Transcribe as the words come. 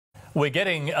We're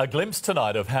getting a glimpse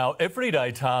tonight of how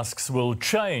everyday tasks will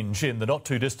change in the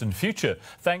not-too-distant future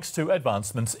thanks to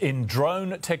advancements in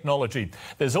drone technology.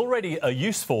 There's already a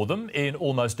use for them in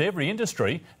almost every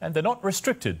industry and they're not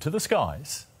restricted to the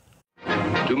skies.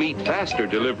 To meet faster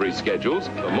delivery schedules,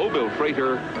 the mobile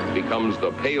freighter becomes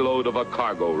the payload of a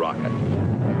cargo rocket.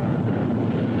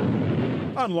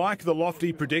 Unlike the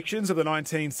lofty predictions of the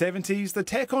 1970s, the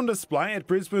tech on display at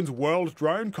Brisbane's World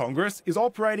Drone Congress is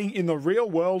operating in the real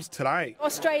world today.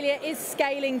 Australia is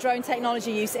scaling drone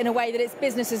technology use in a way that it's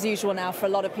business as usual now for a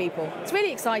lot of people. It's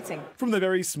really exciting. From the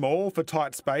very small for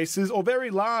tight spaces or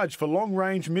very large for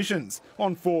long-range missions,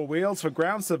 on four wheels for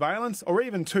ground surveillance or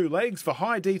even two legs for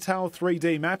high-detail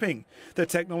 3D mapping. The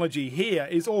technology here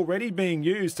is already being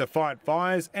used to fight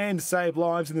fires and save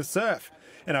lives in the surf.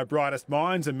 And our brightest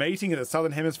minds are meeting at the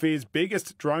Southern Hemisphere's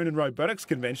biggest drone and robotics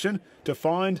convention to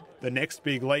find the next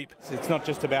big leap. It's not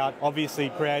just about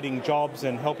obviously creating jobs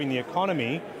and helping the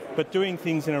economy, but doing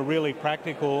things in a really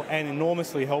practical and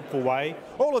enormously helpful way.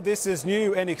 All of this is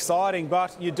new and exciting,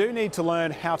 but you do need to learn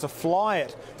how to fly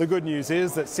it. The good news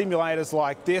is that simulators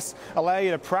like this allow you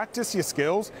to practice your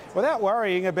skills without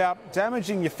worrying about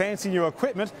damaging your fancy new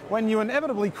equipment when you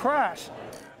inevitably crash.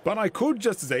 But I could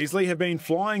just as easily have been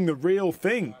flying the real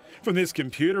thing. From this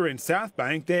computer in South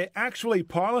Bank, they're actually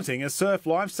piloting a surf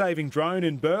life-saving drone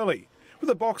in Burleigh.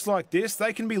 With a box like this,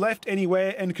 they can be left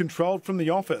anywhere and controlled from the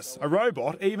office. A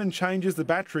robot even changes the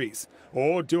batteries,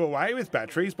 or do away with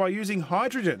batteries by using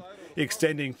hydrogen,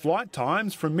 extending flight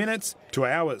times from minutes to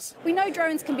hours. We know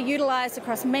drones can be utilised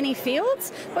across many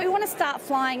fields, but we want to start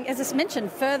flying, as I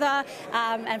mentioned, further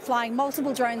and flying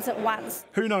multiple drones at once.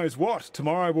 Who knows what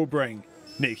tomorrow will bring?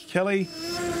 Nick Kelly,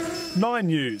 9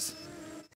 News.